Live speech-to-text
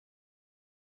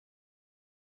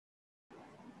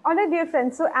All right, dear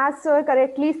friends. So, as Sir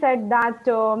correctly said, that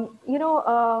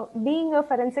being a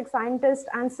forensic scientist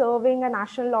and serving a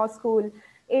national law school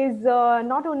is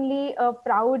not only a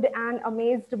proud and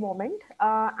amazed moment,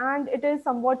 and it is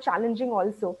somewhat challenging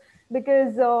also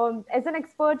because as an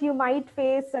expert, you might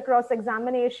face a cross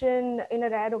examination in a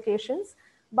rare occasions,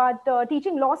 but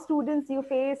teaching law students, you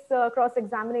face cross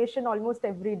examination almost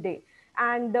every day,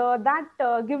 and that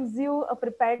gives you a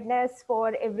preparedness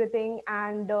for everything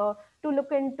and to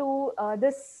look into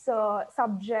this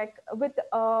subject with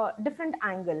a different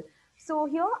angle. So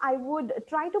here I would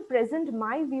try to present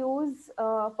my views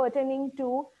pertaining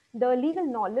to the legal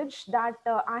knowledge that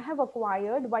I have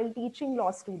acquired while teaching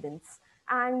law students.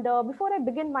 And before I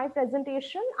begin my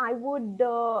presentation, I would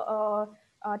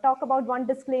talk about one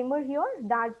disclaimer here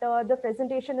that the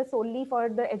presentation is solely for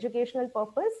the educational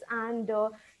purpose, and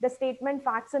the statement,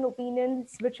 facts, and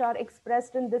opinions which are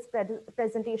expressed in this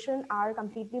presentation are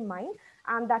completely mine,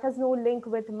 and that has no link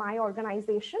with my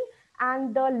organization.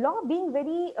 And the law being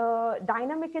very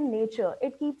dynamic in nature,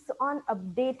 it keeps on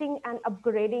updating and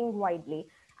upgrading widely.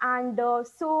 And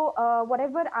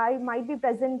whatever I might be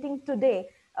presenting today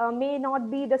may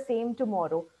not be the same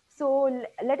tomorrow. So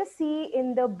let us see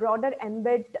in the broader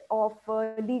ambit of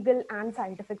legal and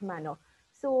scientific manner.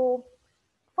 So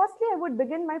firstly, I would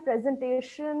begin my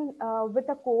presentation with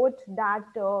a quote that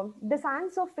the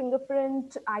science of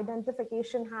fingerprint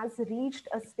identification has reached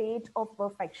a state of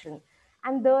perfection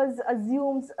and thus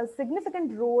assumes a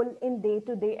significant role in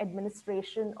day-to-day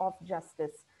administration of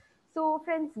justice. So,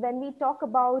 friends, when we talk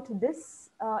about this,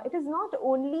 it is not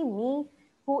only me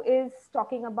who is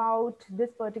talking about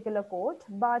this particular quote,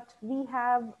 but we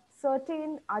have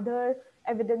certain other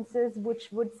evidences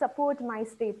which would support my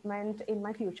statement in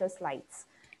my future slides.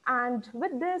 And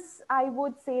with this, I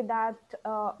would say that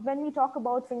when we talk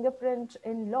about fingerprint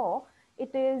in law,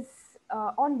 it is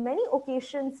on many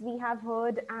occasions we have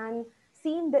heard and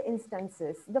seen the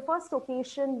instances. The first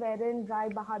occasion wherein Rai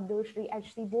Bahadur Shri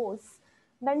H.C. Bose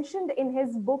mentioned in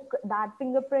his book that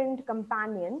fingerprint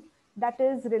companion, that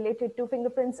is related to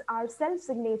fingerprints, are self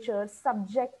signatures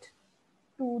subject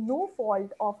to no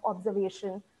fault of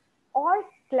observation or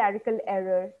clerical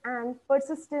error and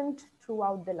persistent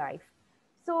throughout the life.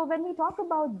 So, when we talk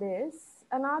about this,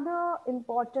 another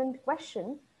important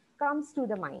question comes to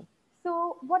the mind.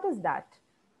 So, what is that?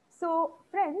 So,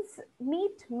 friends,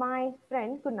 meet my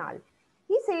friend Kunal.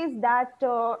 He says that,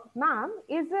 ma'am,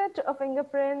 is it a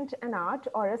fingerprint an art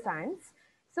or a science?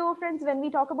 So, friends, when we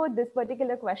talk about this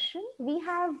particular question, we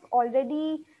have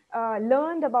already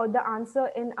learned about the answer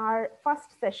in our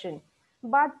first session.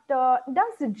 But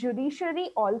does the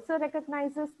judiciary also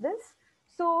recognizes this?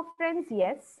 So, friends,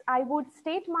 yes, I would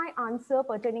state my answer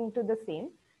pertaining to the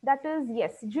same. That is,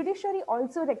 yes, judiciary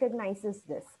also recognizes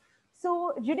this.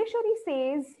 So, judiciary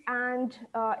says, and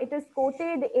it is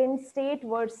quoted in State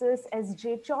versus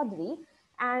S.J. Chaudhary,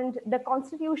 and the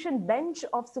Constitution Bench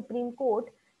of Supreme Court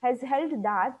has held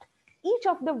that each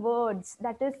of the words,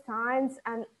 that is science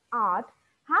and art,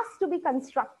 has to be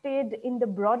constructed in the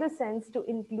broader sense to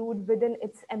include within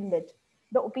its ambit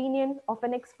the opinion of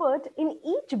an expert in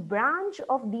each branch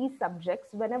of these subjects.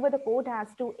 Whenever the court has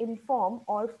to inform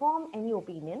or form any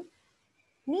opinion,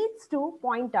 needs to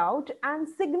point out, and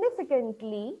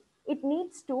significantly it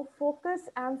needs to focus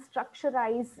and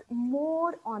structurize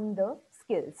more on the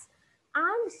skills.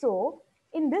 And so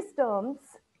in these terms,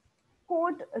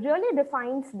 court really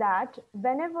defines that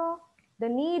whenever the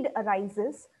need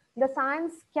arises, the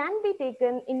science can be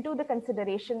taken into the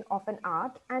consideration of an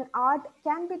art, and art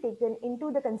can be taken into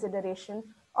the consideration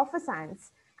of a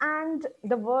science. And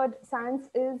the word science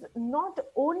is not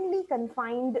only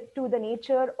confined to the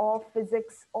nature of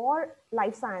physics or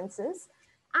life sciences,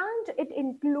 and it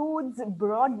includes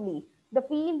broadly the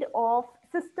field of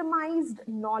systemized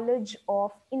knowledge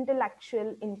of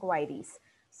intellectual inquiries.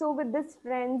 So, with this,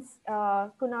 friends,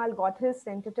 Kunal got his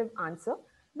tentative answer,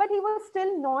 but he was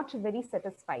still not very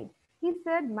satisfied. He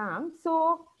said, ma'am,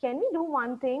 so can we do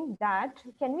one thing, that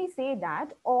can we say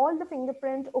that all the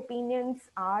fingerprint opinions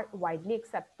are widely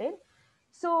accepted?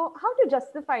 So, how to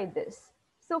justify this?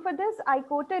 So, for this, I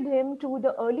quoted him to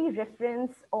the early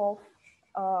reference of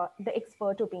the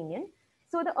expert opinion.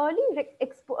 So, the early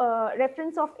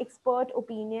reference of expert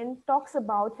opinion talks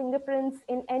about fingerprints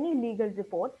in any legal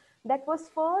report that was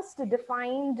first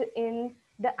defined in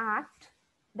the Act,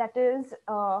 that is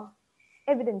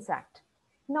Evidence Act.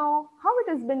 Now, how it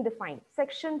has been defined?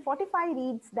 Section 45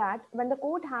 reads that when the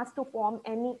court has to form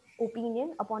any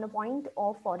opinion upon a point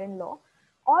of foreign law,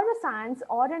 or a science,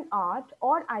 or an art,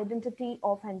 or identity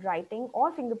of handwriting,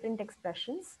 or fingerprint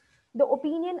expressions, the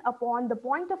opinion upon the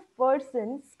point of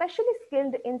person specially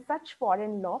skilled in such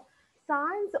foreign law,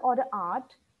 science or the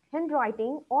art,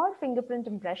 handwriting or fingerprint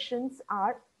impressions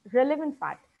are relevant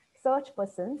fact. Such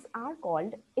persons are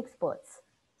called experts.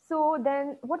 So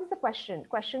then what is the question?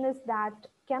 Question is that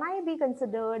can I be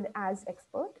considered as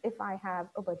expert if I have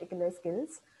a particular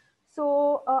skills?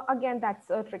 So again, that's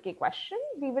a tricky question.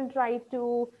 We will try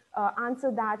to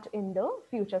answer that in the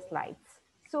future slides.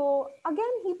 So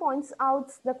again, he points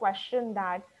out the question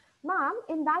that, ma'am,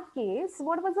 in that case,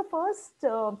 what was the first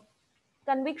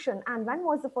conviction and when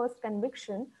was the first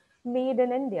conviction made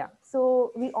in India?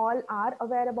 So we all are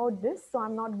aware about this. So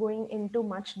I'm not going into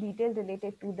much detail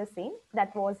related to the same.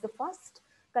 That was the first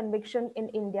conviction in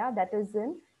India, that is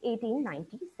in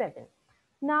 1897.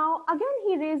 Now, again,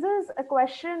 he raises a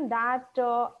question that,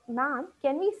 ma'am,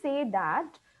 can we say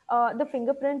that the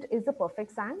fingerprint is a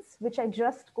perfect science, which I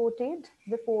just quoted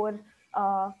before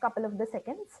a couple of the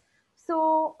seconds.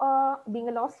 So, being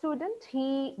a law student,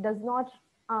 he does not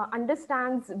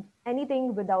understands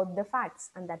anything without the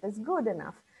facts, and that is good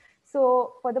enough.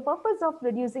 So, for the purpose of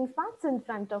producing facts in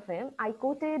front of him, I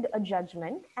quoted a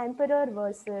judgment, Emperor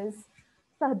versus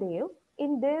Sahdev.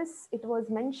 In this, it was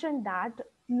mentioned that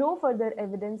no further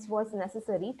evidence was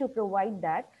necessary to provide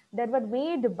that they were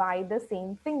made by the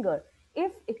same finger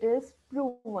if it is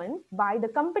proven by the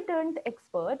competent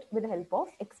expert with the help of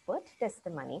expert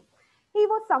testimony. He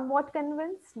was somewhat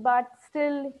convinced, but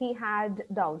still he had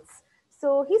doubts.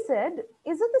 So he said,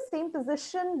 is it the same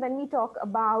position when we talk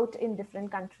about in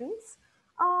different countries?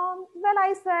 Well,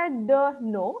 I said,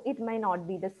 no, it may not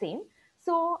be the same.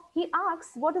 So he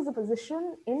asks, what is the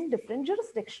position in different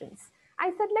jurisdictions? I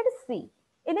said, let us see.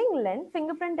 In England,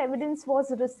 fingerprint evidence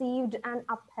was received and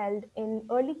upheld in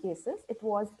early cases. It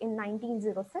was in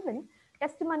 1907.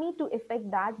 Testimony to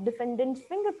effect that defendant's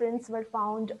fingerprints were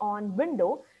found on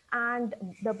window and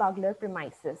the burglar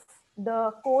premises.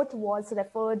 The court was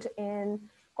referred in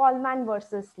Coleman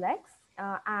versus Lex,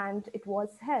 and it was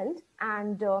held.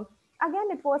 And again,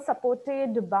 it was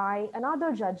supported by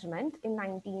another judgment in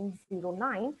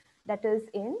 1909, that is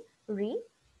in Re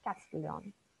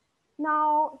Castellon.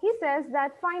 Now, he says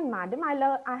that, fine, madam,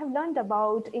 I have learned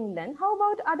about England. How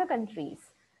about other countries?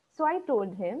 So I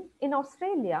told him, in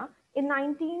Australia, in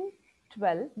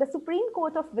 1912, the Supreme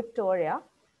Court of Victoria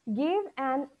gave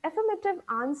an affirmative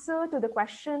answer to the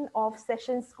question of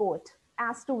Sessions Court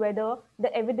as to whether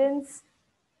the evidence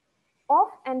of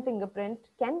an fingerprint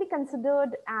can be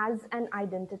considered as an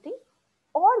identity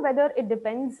or whether it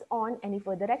depends on any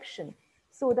further action.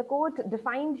 So the court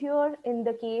defined here in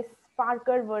the case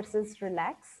Parker versus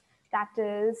Relax, that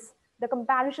is, the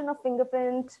comparison of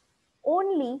fingerprint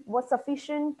only was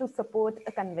sufficient to support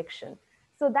a conviction.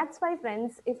 So that's why,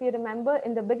 friends, if you remember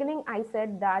in the beginning, I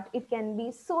said that it can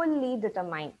be solely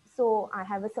determined. So I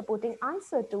have a supporting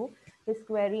answer to his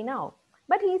query now.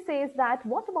 But he says that,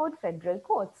 what about federal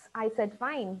courts? I said,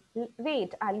 fine,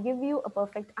 wait, I'll give you a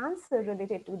perfect answer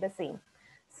related to the same.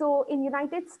 So in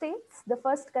United States, the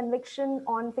first conviction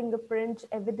on fingerprint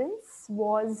evidence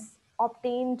was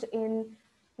obtained in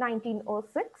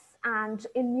 1906 and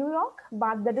in New York,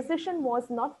 but the decision was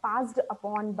not passed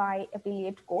upon by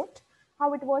appellate court.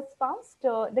 How it was passed?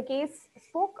 The case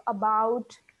spoke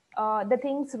about the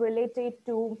things related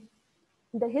to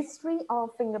the history of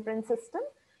fingerprint system.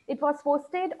 It was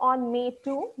posted on May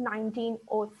 2,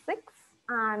 1906,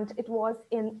 and it was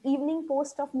in Evening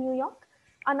Post of New York.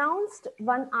 Announced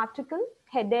one article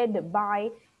headed by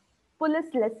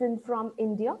Police Lesson from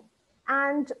India.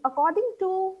 And according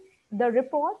to the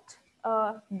report,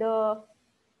 the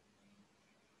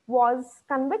was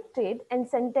convicted and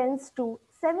sentenced to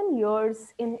 7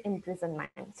 years in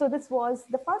imprisonment. So this was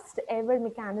the first ever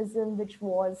mechanism which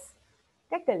was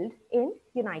tackled in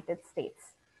United States.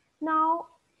 Now,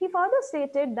 he further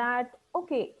stated that,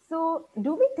 okay, so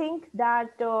do we think that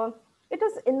it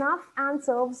is enough and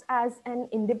serves as an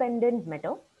independent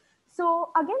matter?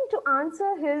 So again, to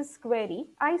answer his query,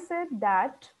 I said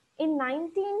that in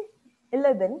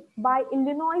 1911, by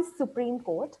Illinois Supreme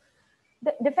Court,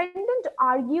 the defendant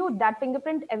argued that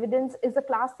fingerprint evidence is a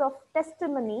class of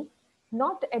testimony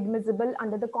not admissible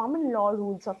under the common law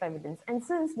rules of evidence. And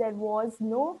since there was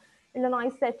no Illinois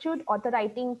statute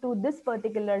authorizing to this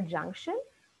particular junction,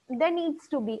 there needs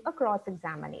to be a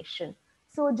cross-examination.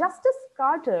 So Justice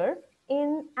Carter,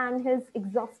 in and his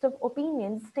exhaustive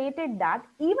opinion, stated that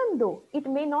even though it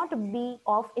may not be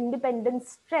of independent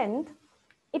strength,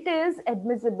 it is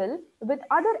admissible with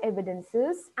other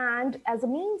evidences and as a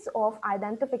means of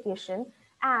identification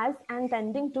as and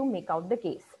tending to make out the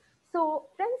case. So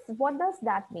friends, what does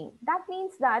that mean? That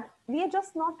means that we are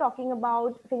just not talking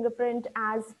about fingerprint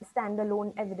as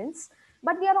standalone evidence,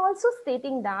 but we are also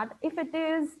stating that if it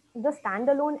is the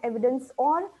standalone evidence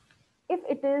or If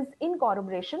it is in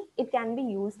corroboration, it can be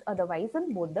used otherwise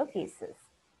in both the cases.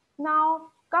 Now,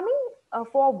 coming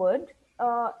forward,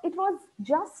 it was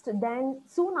just then,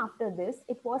 soon after this,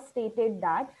 it was stated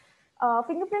that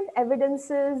fingerprint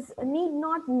evidences need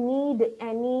not need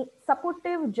any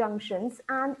supportive junctions,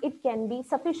 and it can be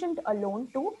sufficient alone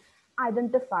to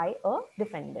identify a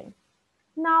defendant.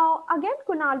 Now, again,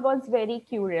 Kunal was very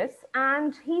curious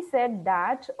and he said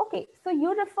that, okay, so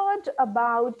you referred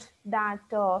about that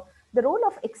the role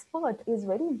of expert is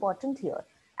very important here,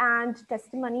 and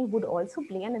testimony would also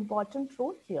play an important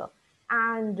role here.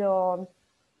 And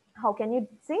how can you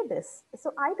say this?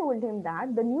 So I told him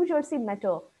that the New Jersey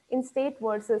matter in State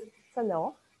versus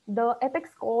law, the apex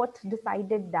court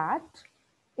decided that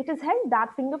it is held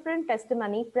that fingerprint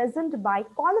testimony present by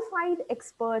qualified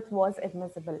expert was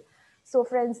admissible. So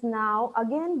friends, now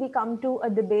again we come to a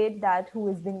debate that who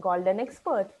is being called an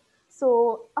expert.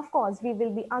 So of course we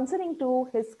will be answering to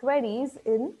his queries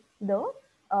in the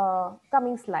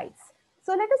coming slides.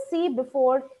 So let us see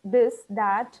before this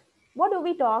that what do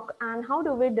we talk and how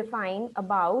do we define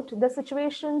about the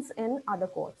situations in other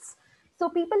courts. So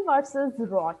People versus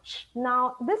Roch.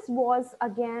 Now this was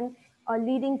again a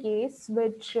leading case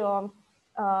which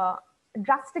uh,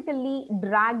 drastically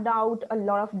dragged out a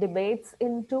lot of debates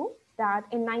into that.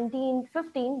 In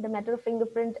 1915, the matter of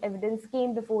fingerprint evidence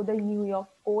came before the New York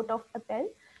Court of Appeal,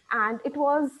 and it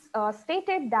was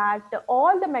stated that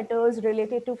all the matters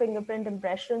related to fingerprint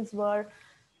impressions were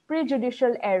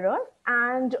prejudicial error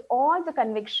and all the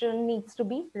conviction needs to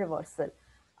be reversal.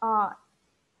 Uh,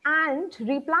 and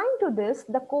replying to this,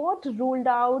 the court ruled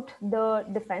out the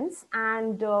defense,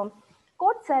 and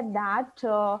court said that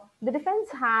the defense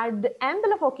had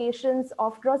ample of occasions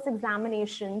of cross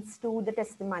examinations to the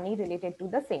testimony related to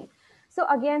the same. So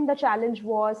again, the challenge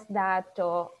was that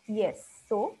yes,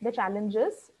 so the challenge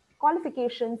is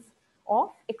qualifications of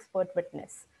expert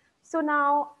witness. So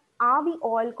now, are we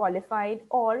all qualified,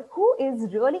 or who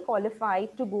is really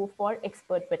qualified to go for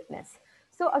expert witness?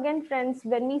 So again, friends,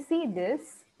 when we see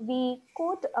this, we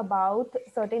quote about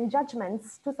certain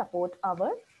judgments to support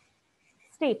our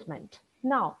statement.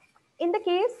 Now, in the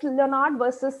case Leonard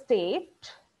versus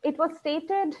State, it was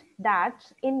stated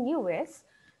that in US,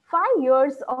 5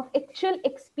 years of actual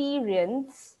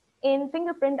experience in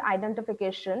fingerprint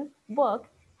identification work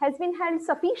has been held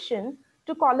sufficient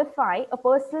to qualify a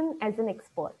person as an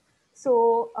expert.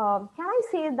 So can I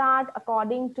say that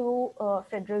according to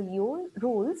federal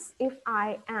rules, if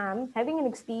I am having an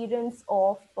experience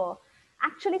of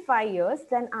actually 5 years,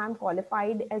 then I'm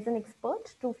qualified as an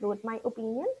expert to float my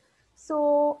opinion?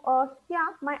 So yeah,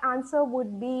 my answer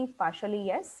would be partially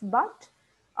yes, but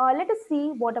let us see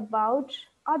what about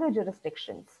other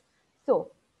jurisdictions.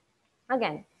 So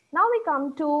again, now we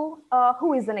come to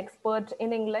who is an expert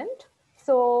in England.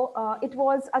 So it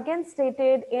was again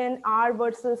stated in R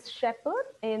versus Shepherd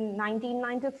in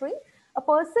 1993. A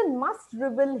person must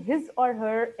reveal his or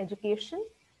her education,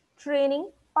 training,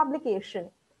 publication,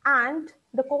 and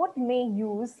the court may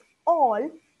use all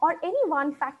or any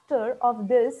one factor of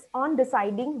this on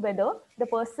deciding whether the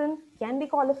person can be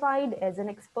qualified as an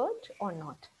expert or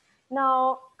not.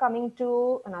 Now, coming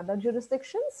to another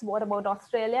jurisdictions, what about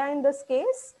Australia in this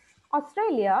case?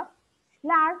 Australia,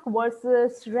 Lark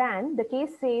versus Rand, the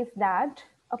case says that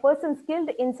a person skilled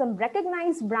in some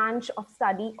recognized branch of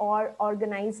study or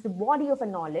organized body of a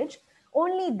knowledge,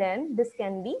 only then this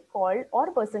can be called, or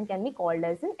a person can be called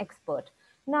as an expert.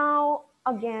 Now,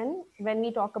 again, when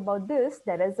we talk about this,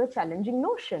 there is a challenging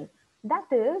notion. That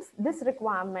is, this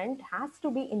requirement has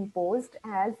to be imposed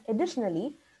as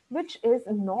additionally, which is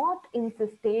not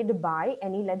insisted by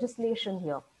any legislation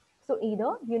here. So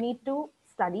either you need to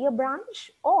study a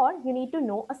branch or you need to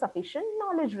know a sufficient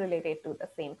knowledge related to the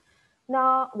same.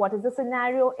 Now, what is the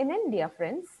scenario in India,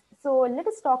 friends? So let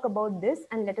us talk about this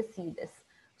and let us see this.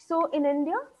 So in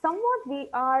India, somewhat we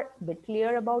are a bit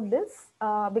clear about this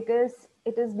because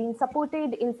it is being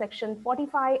supported in section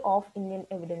 45 of Indian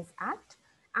Evidence Act,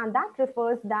 and that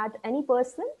refers that any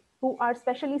person who are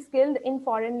specially skilled in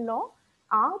foreign law,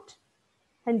 art,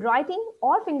 handwriting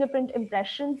or fingerprint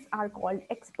impressions are called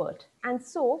expert. And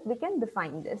so we can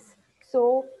define this.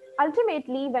 So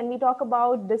ultimately, when we talk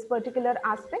about this particular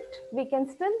aspect, we can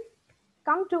still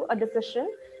come to a decision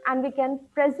and we can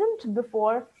present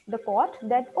before the court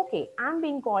that, okay, I'm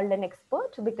being called an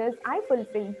expert because I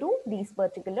fulfill to these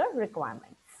particular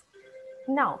requirements.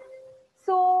 Now,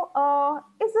 so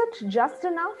is it just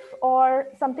enough or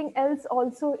something else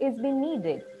also is being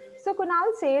needed? So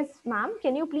Kunal says, ma'am,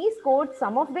 can you please quote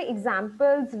some of the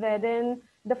examples wherein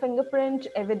the fingerprint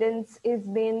evidence is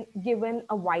being given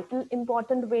a vital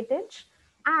important weightage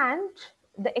and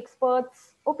the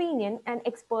experts opinion and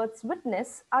expert's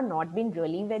witness are not being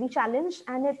really very challenged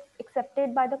and it's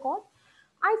accepted by the court.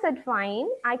 I said, fine,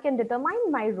 I can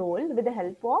determine my role with the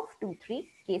help of 2, 3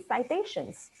 case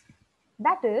citations.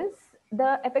 That is,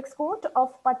 the apex court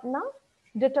of Patna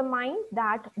determined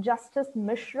that Justice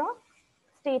Mishra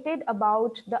stated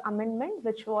about the amendment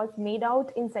which was made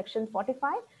out in section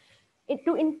 45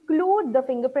 to include the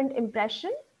fingerprint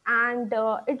impression, and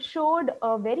it showed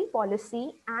a very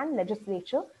policy and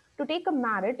legislature to take a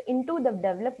merit into the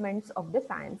developments of the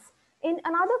science. In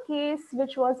another case,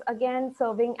 which was again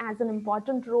serving as an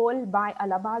important role by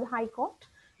Allahabad High Court,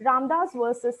 Ramdas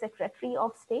versus Secretary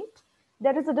of State,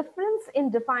 there is a difference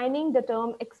in defining the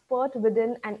term expert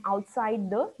within and outside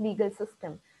the legal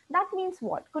system. That means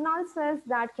what? Kunal says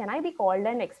that, can I be called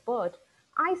an expert?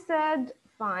 I said,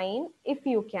 fine, if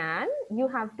you can, you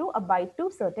have to abide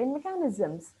to certain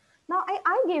mechanisms. Now,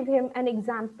 I gave him an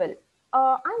example.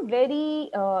 I'm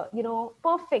very,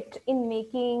 perfect in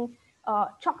making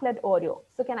chocolate Oreo.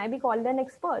 So can I be called an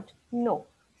expert? No.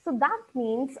 So that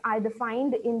means I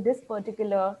defined in this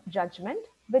particular judgment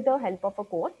with the help of a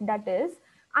court, that is,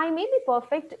 I may be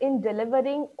perfect in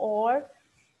delivering or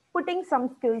putting some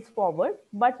skills forward,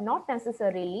 but not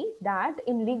necessarily that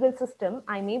in legal system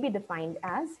I may be defined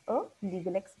as a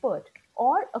legal expert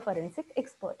or a forensic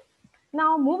expert.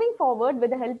 Now, moving forward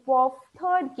with the help of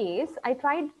third case, I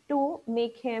tried to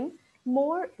make him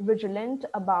more vigilant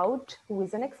about who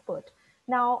is an expert.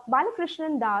 Now,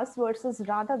 Balakrishnan Das versus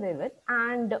Radha Devat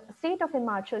and State of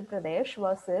Himachal Pradesh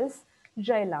versus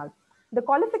Jailal. The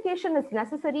qualification is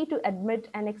necessary to admit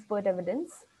an expert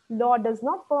evidence. Law does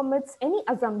not permit any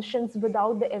assumptions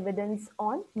without the evidence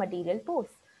on material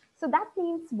posts. So that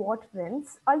means what,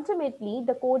 friends? Ultimately,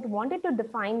 the court wanted to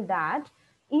define that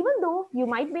even though you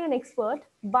might be an expert,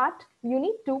 but you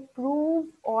need to prove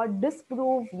or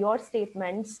disprove your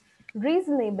statements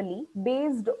reasonably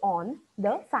based on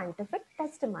the scientific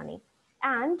testimony.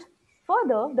 And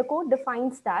further, the court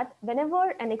defines that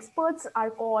whenever an experts are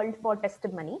called for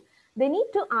testimony, they need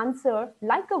to answer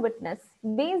like a witness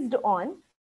based on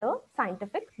the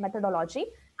scientific methodology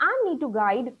and need to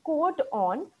guide court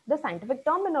on the scientific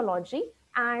terminology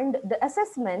and the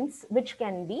assessments which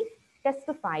can be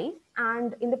testified.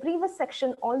 And in the previous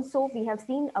section also, we have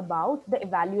seen about the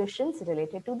evaluations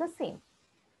related to the same.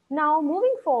 Now,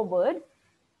 moving forward,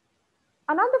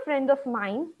 another friend of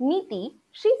mine, Neeti,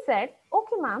 she said,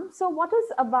 okay, ma'am, so what is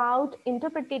about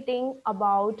interpreting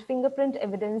about fingerprint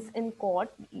evidence in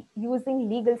court using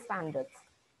legal standards?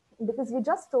 Because we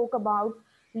just spoke about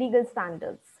legal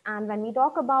standards. And when we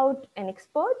talk about an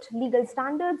expert, legal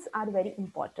standards are very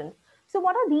important. So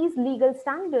what are these legal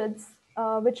standards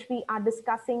which we are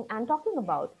discussing and talking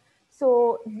about?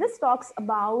 So this talks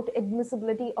about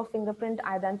admissibility of fingerprint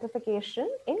identification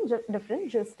in different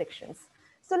jurisdictions.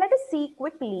 So let us see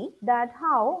quickly that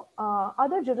how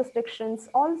other jurisdictions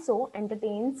also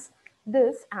entertains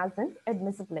this as an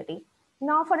admissibility.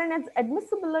 Now, for an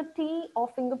admissibility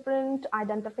of fingerprint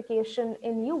identification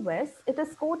in US, it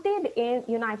is quoted in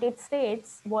United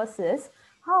States versus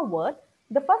Harvard,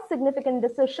 the first significant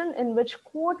decision in which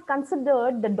court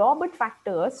considered the Daubert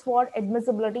factors for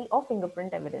admissibility of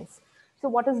fingerprint evidence. So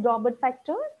what is Daubert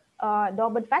factor?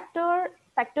 Daubert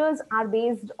factors are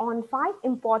based on 5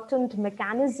 important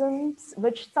mechanisms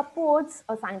which supports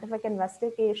a scientific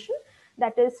investigation.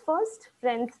 That is, first,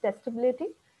 friend's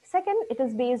testability. Second, it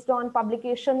is based on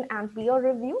publication and peer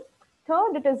review.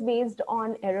 Third, it is based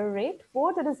on error rate.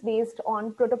 Fourth, it is based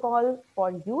on protocol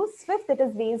for use. Fifth, it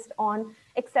is based on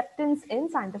acceptance in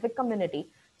scientific community.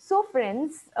 So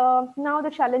friends, now the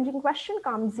challenging question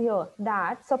comes here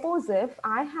that suppose if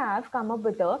I have come up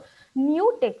with a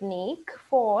new technique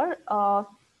for,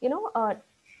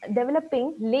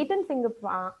 developing latent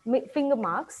finger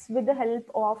marks with the help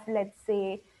of, let's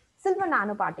say, silver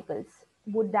nanoparticles.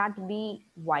 Would that be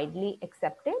widely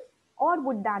accepted or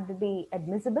would that be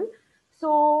admissible?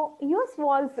 So US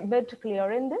was a bit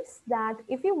clear in this that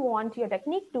if you want your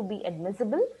technique to be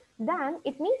admissible, then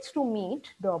it needs to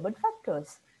meet Daubert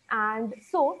factors. And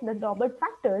so the Daubert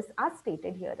factors are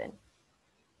stated herein.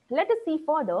 Let us see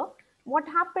further what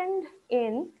happened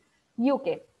in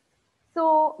UK.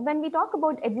 So when we talk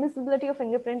about admissibility of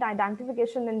fingerprint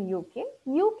identification in UK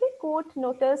court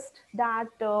noticed that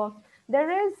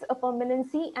there is a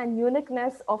permanency and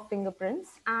uniqueness of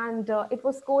fingerprints, and it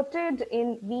was quoted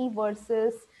in V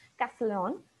versus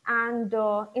Castellon. And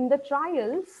in the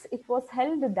trials, it was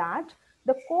held that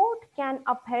the court can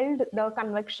uphold the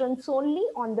conviction solely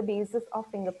on the basis of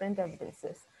fingerprint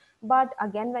evidences. But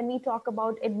again, when we talk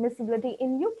about admissibility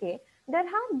in UK, there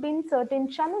have been certain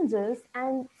challenges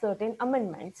and certain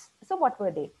amendments. So what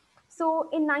were they? So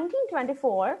in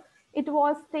 1924, It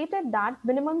was stated that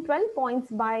minimum 12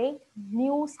 points by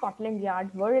New Scotland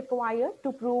Yard were required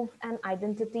to prove an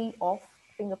identity of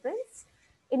fingerprints.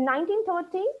 In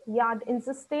 1930, Yard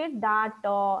insisted that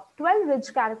 12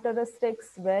 ridge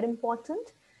characteristics were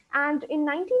important, and in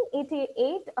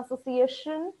 1988,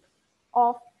 Association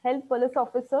of Health Police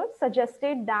Officers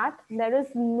suggested that there is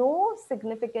no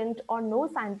significant or no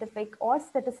scientific or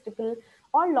statistical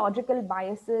or logical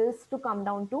biases to come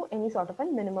down to any sort of a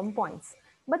minimum points.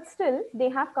 But still, they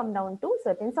have come down to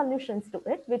certain solutions to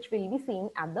it, which we'll be seeing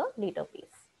at the later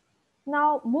phase.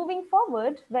 Now, moving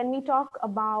forward, when we talk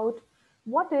about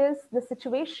what is the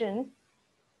situation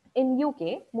in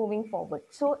UK moving forward.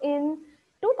 So in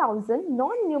 2000,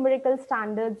 non-numerical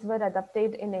standards were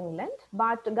adopted in England,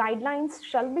 but guidelines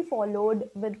shall be followed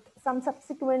with some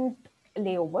subsequent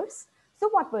layovers. So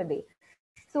what were they?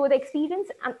 So the experience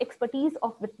and expertise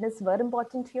of witness were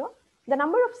important here. The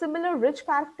number of similar rich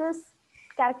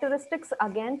characteristics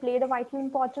again played a vital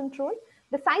important role.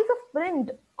 The size of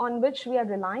print on which we are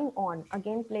relying on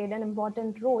again played an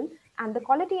important role, and the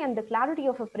quality and the clarity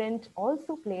of a print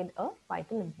also played a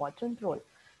vital important role.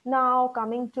 Now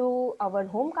coming to our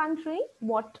home country,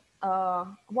 what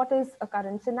is a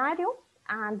current scenario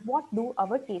and what do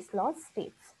our case laws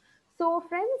states? So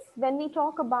friends, when we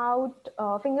talk about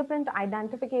fingerprint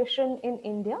identification in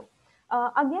India,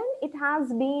 again, it has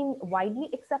been widely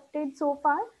accepted so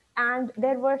far, and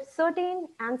there were certain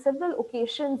and several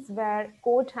occasions where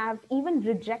court have even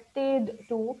rejected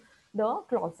to the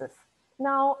clauses.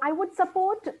 Now, I would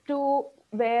support to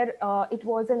where it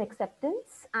was an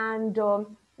acceptance, and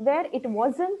where it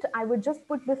wasn't, I would just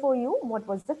put before you what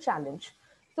was the challenge.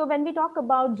 So when we talk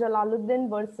about Jalaluddin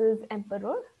versus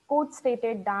Emperor, court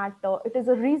stated that it is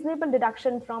a reasonable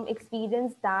deduction from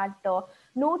experience that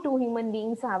no two human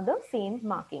beings have the same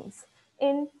markings.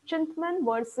 In Chintman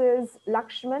versus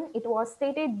Lakshman, it was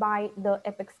stated by the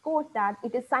apex court that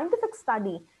it is scientific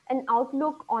study, an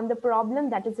outlook on the problem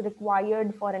that is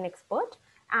required for an expert,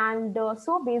 and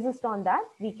so based on that,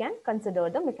 we can consider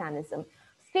the mechanism.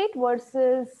 State of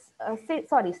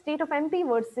MP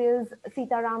versus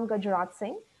Sitaram Gajrat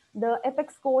Singh, the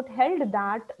apex court held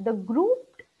that the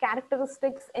grouped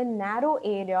characteristics in narrow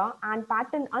area and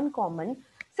pattern uncommon,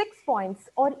 6 points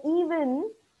or even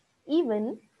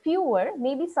fewer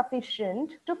may be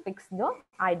sufficient to fix the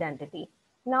identity.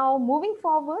 Now, moving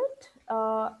forward,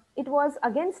 it was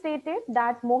again stated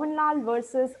that Mohanlal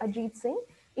versus Ajit Singh,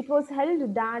 it was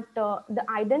held that the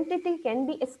identity can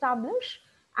be established,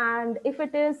 and if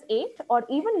it is 8 or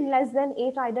even less than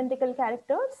 8 identical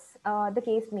characters, the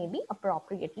case may be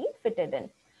appropriately fitted in.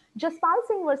 Jaspal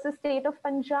Singh versus State of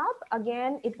Punjab,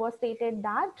 again, it was stated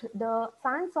that the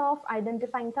science of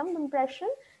identifying thumb impression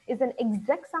is an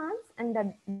exact science and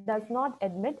that does not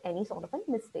admit any sort of a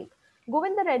mistake.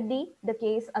 Govinda Reddy, the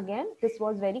case again, this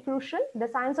was very crucial. The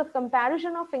science of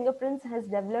comparison of fingerprints has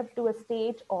developed to a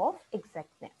state of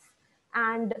exactness.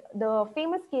 And the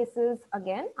famous cases,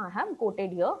 again, I have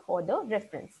quoted here for the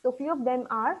reference. So few of them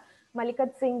are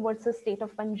Malikat Singh versus State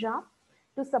of Punjab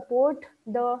to support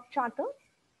the charter,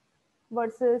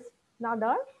 versus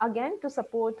Nadar, again to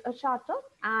support a charter,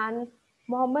 and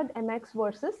Muhammad MX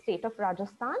versus State of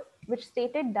Rajasthan, which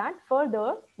stated that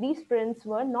further these prints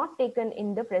were not taken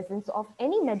in the presence of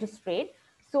any magistrate.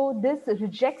 So this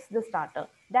rejects the starter.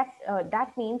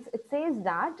 That means it says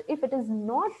that if it is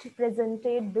not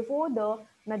presented before the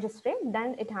magistrate,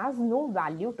 then it has no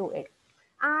value to it.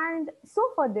 And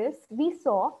so for this, we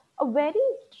saw a very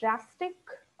drastic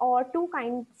or two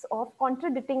kinds of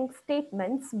contradicting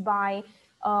statements by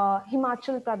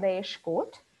Himachal Pradesh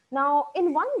court. Now,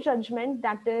 in one judgment,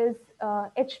 that is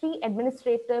HP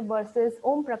Administrator versus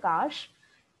Om Prakash,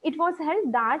 it was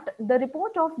held that the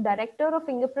report of Director of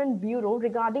Fingerprint Bureau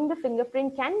regarding the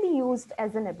fingerprint can be used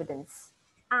as an evidence.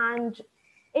 And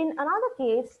in another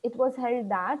case, it was held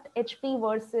that HP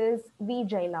versus V.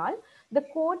 Jailal, the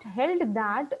court held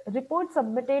that report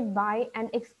submitted by an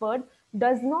expert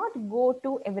does not go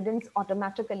to evidence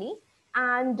automatically,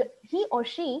 and he or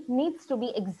she needs to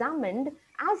be examined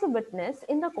as a witness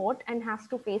in the court and has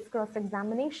to face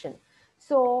cross-examination.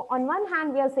 So on one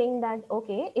hand, we are saying that,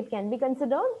 okay, it can be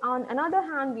considered. On another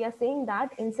hand, we are saying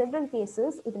that in several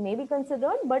cases, it may be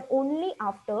considered, but only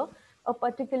after a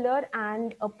particular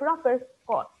and a proper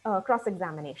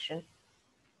cross-examination.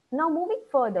 Now, moving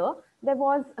further, there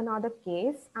was another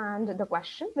case and the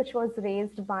question which was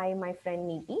raised by my friend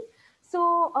Neeti.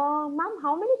 So, ma'am,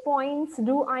 how many points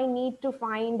do I need to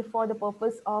find for the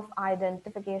purpose of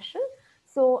identification?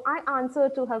 So, I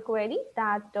answered to her query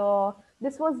that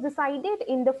this was decided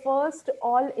in the first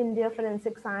All India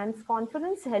Forensic Science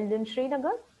Conference held in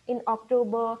Srinagar in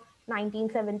October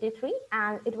 1973,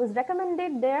 and it was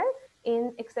recommended there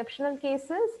in exceptional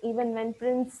cases, even when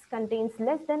prints contains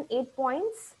less than 8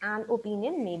 points, an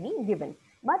opinion may be given.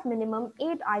 But minimum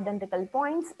 8 identical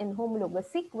points in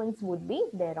homologous sequence would be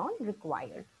thereon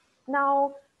required.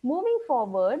 Now, moving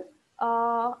forward,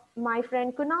 my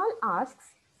friend Kunal asks,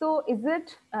 so is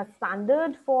it a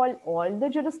standard for all the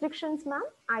jurisdictions, ma'am?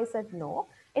 I said no.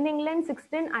 In England,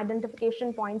 16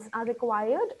 identification points are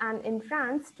required, and in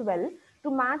France, 12 to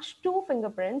match two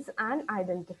fingerprints and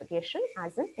identification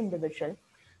as an individual.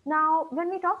 Now,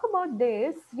 when we talk about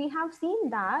this, we have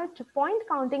seen that point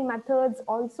counting methods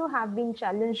also have been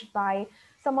challenged by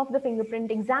some of the fingerprint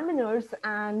examiners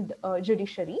and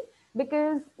judiciary,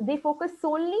 because they focus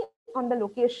solely on the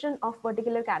location of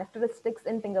particular characteristics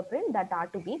in fingerprint that are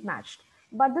to be matched.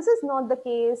 But this is not the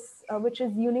case, which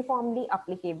is uniformly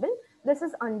applicable. This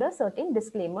is under certain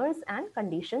disclaimers and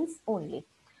conditions only.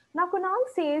 Now, Kunal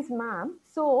says, ma'am,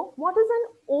 so what is an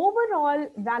overall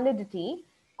validity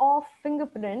of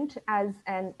fingerprint as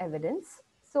an evidence?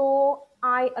 So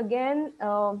I again,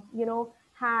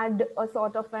 had a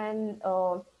sort of an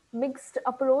mixed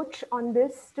approach on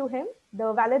this to him.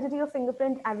 The validity of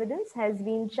fingerprint evidence has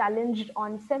been challenged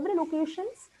on several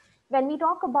occasions. When we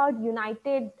talk about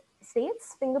United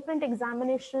States, fingerprint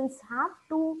examinations have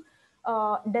to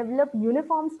develop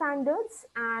uniform standards,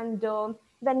 and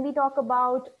when we talk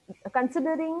about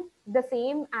considering the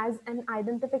same as an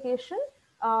identification,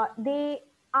 they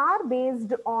are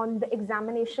based on the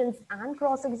examinations and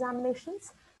cross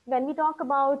examinations. When we talk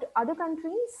about other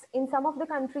countries, in some of the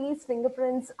countries,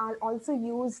 fingerprints are also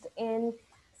used in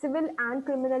civil and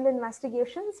criminal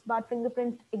investigations, but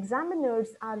fingerprint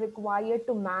examiners are required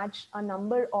to match a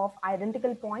number of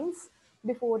identical points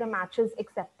before a match is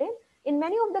accepted. In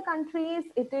many of the countries,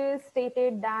 it is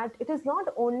stated that it is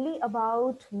not only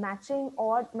about matching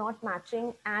or not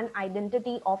matching an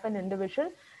identity of an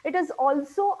individual, it is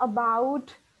also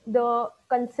about the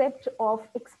concept of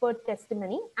expert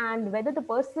testimony and whether the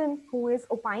person who is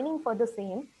opining for the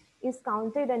same is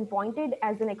counted and pointed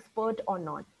as an expert or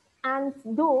not. And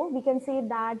though we can say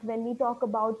that when we talk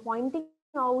about pointing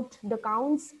out the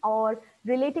counts or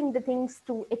relating the things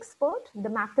to expert, the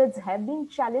methods have been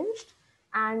challenged.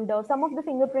 And some of the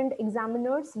fingerprint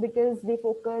examiners, because they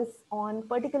focus on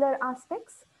particular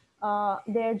aspects,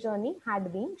 their journey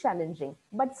had been challenging.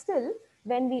 But still,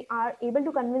 when we are able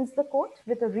to convince the court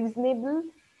with a reasonable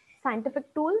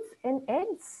scientific tools and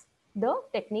aids, the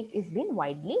technique is being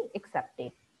widely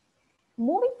accepted.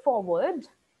 Moving forward,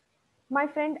 my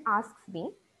friend asks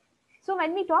me, so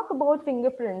when we talk about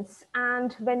fingerprints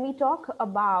and when we talk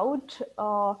about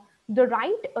the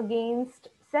right against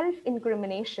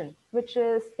self-incrimination, which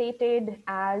is stated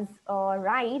as a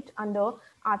right under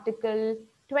Article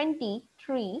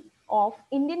 23 of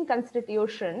Indian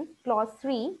Constitution, Clause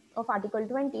 3 of Article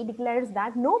 20 declares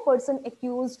that no person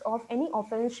accused of any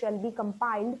offense shall be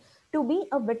compelled to be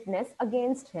a witness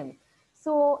against him.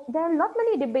 So there are not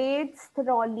many debates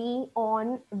thoroughly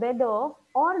on whether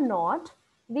or not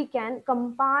we can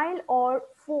compile or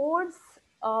force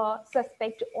a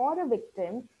suspect or a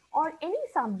victim or any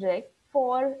subject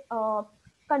for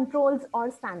controls or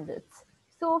standards.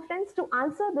 So friends, to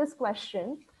answer this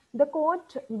question, the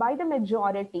court, by the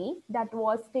majority that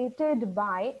was stated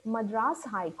by Madras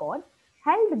High Court,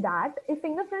 held that if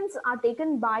fingerprints are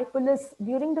taken by police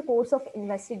during the course of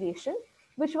investigation,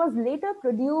 which was later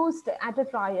produced at a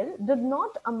trial, did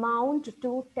not amount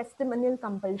to testimonial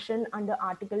compulsion under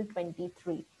Article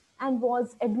 23 and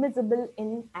was admissible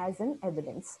in as an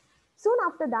evidence. Soon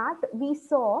after that, we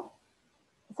saw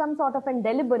some sort of an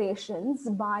deliberations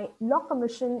by Law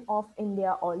Commission of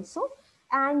India also,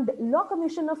 and Law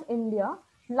Commission of India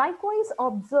likewise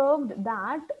observed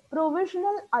that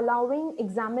provisional allowing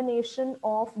examination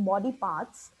of body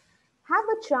parts have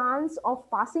a chance of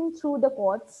passing through the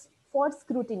courts for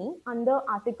scrutiny under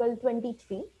Article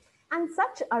 23, and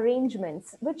such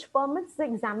arrangements which permits the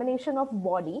examination of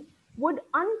body would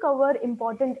uncover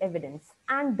important evidence,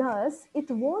 and thus it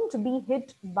won't be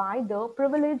hit by the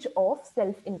privilege of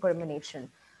self-incrimination.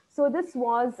 So this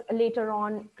was later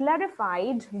on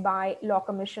clarified by Law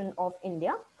Commission of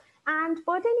India. And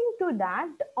pertaining to that,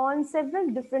 on several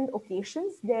different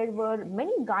occasions, there were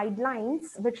many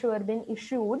guidelines which were being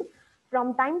issued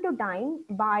from time to time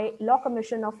by Law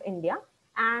Commission of India,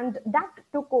 and that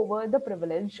took over the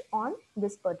privilege on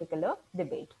this particular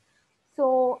debate.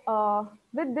 So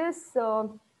with this,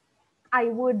 I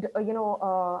would,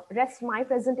 rest my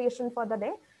presentation for the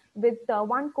day with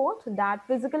one quote that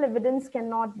physical evidence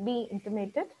cannot be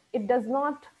intimated. It does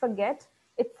not forget.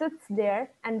 It sits there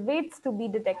and waits to be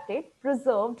detected,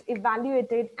 preserved,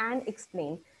 evaluated, and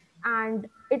explained. And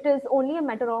it is only a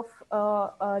matter of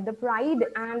the pride,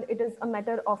 and it is a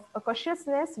matter of a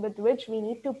cautiousness with which we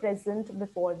need to present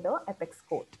before the apex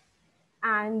court.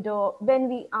 And when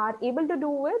we are able to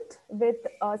do it with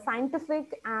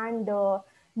scientific and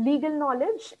legal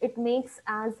knowledge, it makes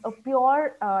as a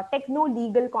pure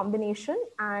techno-legal combination,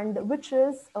 and which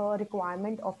is a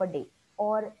requirement of a day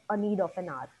or a need of an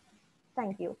hour.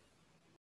 Thank you.